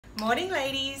Morning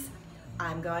ladies,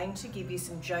 I'm going to give you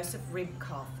some Joseph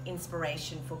Ribkoff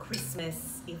inspiration for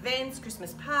Christmas events,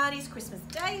 Christmas parties, Christmas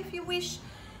Day if you wish,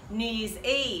 New Year's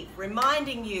Eve,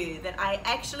 reminding you that I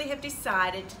actually have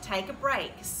decided to take a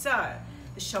break. So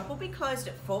the shop will be closed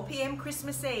at 4 p.m.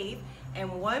 Christmas Eve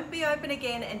and won't be open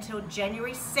again until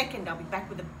January 2nd. I'll be back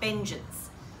with a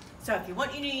vengeance. So if you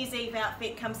want your New Year's Eve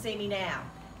outfit, come see me now.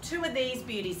 2 of these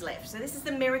beauties left. So this is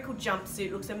the Miracle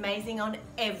jumpsuit, looks amazing on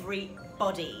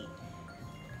everybody.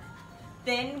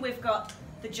 Then we've got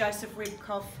the Joseph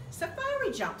Ribkoff safari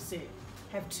jumpsuit.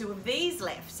 Have 2 of these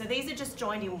left. So these are just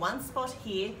joined in one spot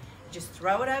here. Just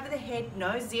throw it over the head,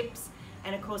 no zips,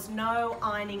 and of course no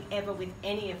ironing ever with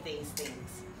any of these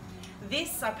things.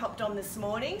 This I popped on this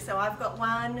morning, so I've got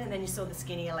one, and then you saw the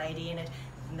skinnier lady in it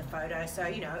in the photo. So,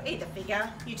 you know, either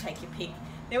figure, you take your pick.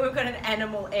 Then we've got an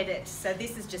animal edit. So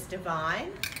this is just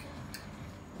divine.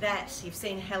 That, you've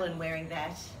seen Helen wearing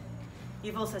that.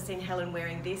 You've also seen Helen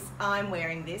wearing this. I'm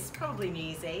wearing this, probably New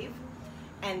Year's Eve.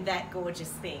 And that gorgeous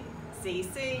thing. See you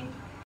soon.